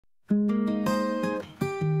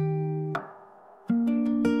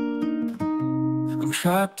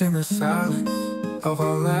Trapped in the silence of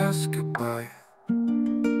our last goodbye.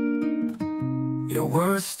 Your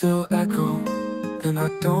words still echo, and I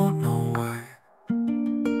don't know why.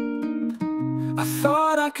 I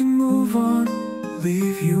thought I could move on,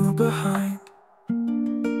 leave you behind,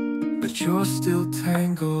 but you're still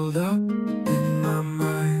tangled up in my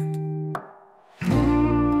mind.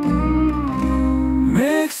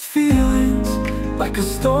 Mixed feelings, like a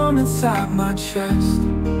storm inside my chest.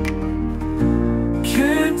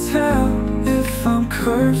 Can't tell if I'm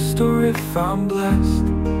cursed or if I'm blessed.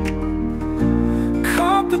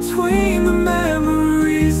 Caught between the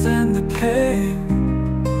memories and the pain.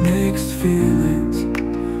 Mixed feelings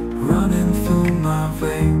running through my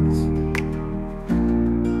veins.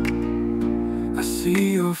 I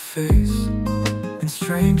see your face in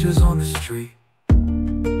strangers on the street.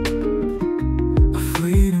 A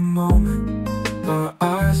fleeting moment, our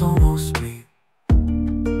eyes almost meet.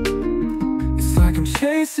 I'm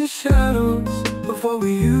chasing shadows of what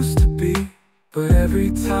we used to be, but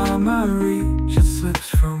every time I reach, it slips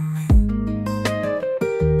from me.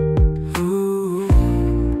 Ooh.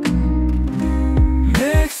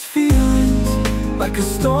 Mixed feelings, like a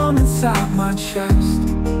storm inside my chest.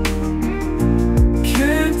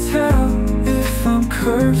 Can't tell if I'm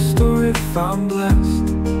cursed or if I'm blessed.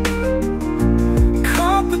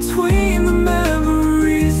 Caught between the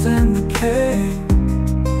memories and the pain.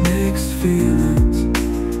 Mixed feelings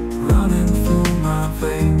running through my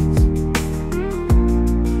veins.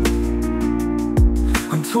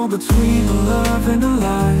 I'm torn between the love and the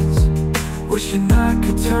lies, wishing I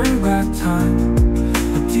could turn back time,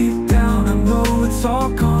 but deep down I know it's all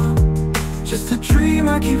gone. Just a dream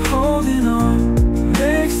I keep holding on.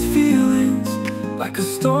 Mixed feelings, like a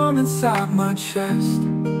storm inside my chest.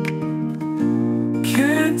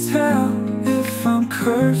 Can't tell if I'm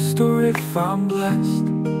cursed or if I'm blessed.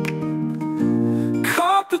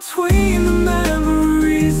 Caught between the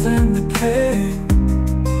memories and the pain.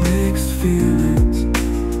 Mixed feelings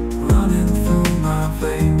running through my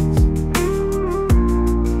veins.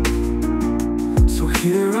 So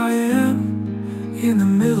here I am, in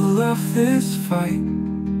the middle of this fight,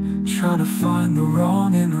 trying to find the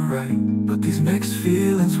wrong and the right, but these mixed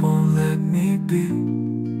feelings won't let me be.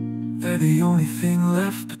 They're the only thing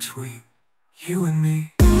left between you and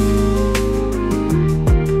me.